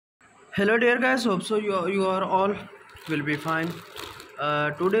Hello dear guys, hope so you are all will be fine.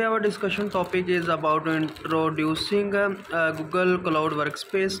 Today our discussion topic is about introducing Google Cloud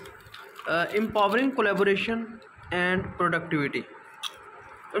Workspace, empowering collaboration and productivity.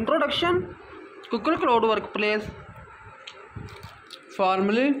 Introduction: Google Cloud Workplace,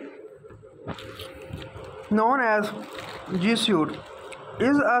 formerly known as G Suite,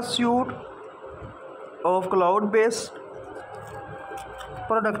 is a suite of cloud-based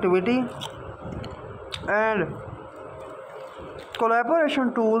productivity and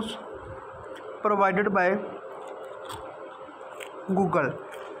collaboration tools provided by Google.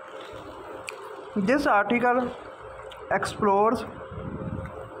 This article explores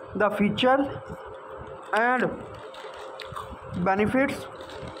the features and benefits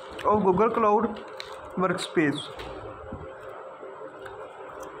of Google Cloud Workspace,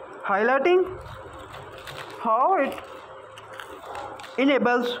 highlighting how it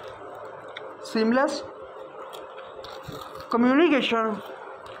enables seamless communication,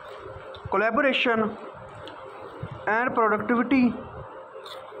 collaboration, and productivity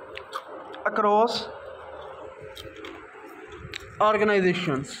across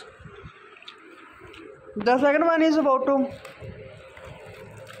organizations. The second one is about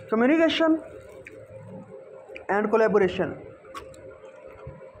communication and collaboration.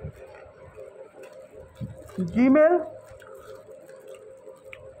 Gmail,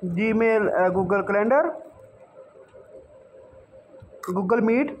 Google Calendar, Google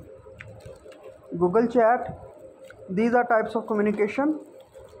Meet, Google Chat. These are types of communication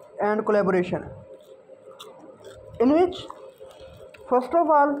and collaboration, in which first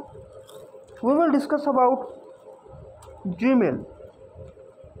of all we will discuss about Gmail.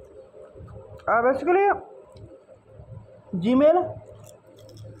 Basically, Gmail,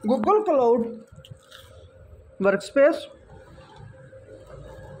 Google Cloud Workspace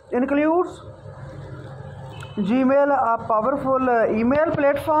includes Gmail, a powerful email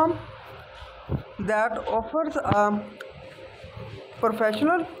platform that offers a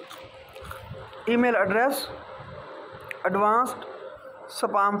professional email address, advanced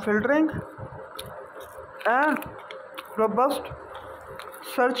spam filtering, and robust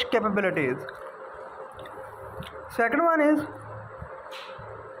search capabilities. Second one is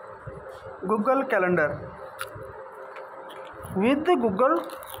Google Calendar. With the Google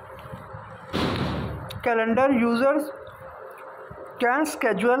Calendar, users can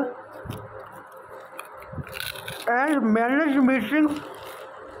schedule and manage meetings,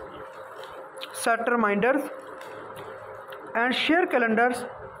 set reminders, and share calendars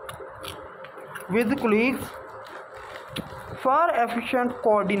with colleagues for efficient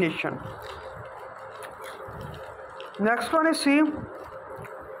coordination. Next one is C,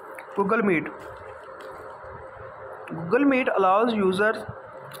 Google Meet. Google Meet allows users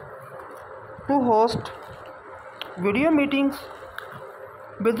to host video meetings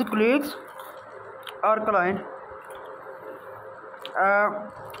with colleagues or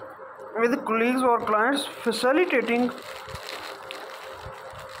clients, facilitating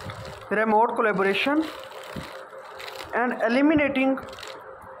remote collaboration and eliminating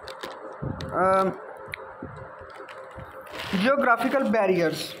geographical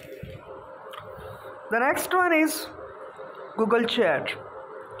barriers. The next one is Google Chat.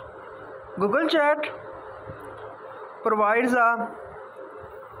 Google Chat provides a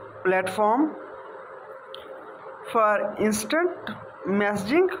platform for instant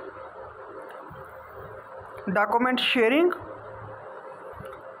messaging, document sharing,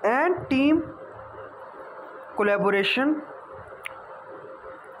 and team collaboration,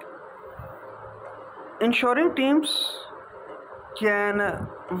 ensuring teams can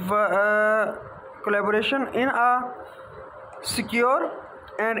collaboration in a secure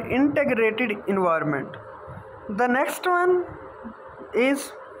and integrated environment. The next one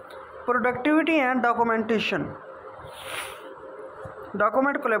is productivity and documentation.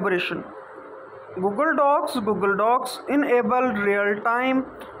 Document collaboration. Google Docs enable real-time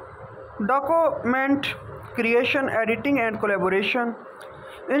document creation, editing, and collaboration,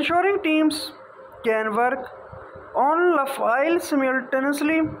 ensuring teams can work on a file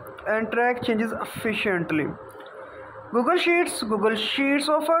simultaneously and track changes efficiently. Google Sheets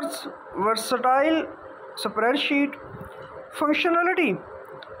offers versatile spreadsheet functionality,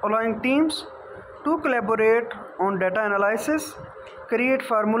 allowing teams to collaborate on data analysis, create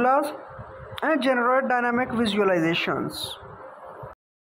formulas, and generate dynamic visualizations.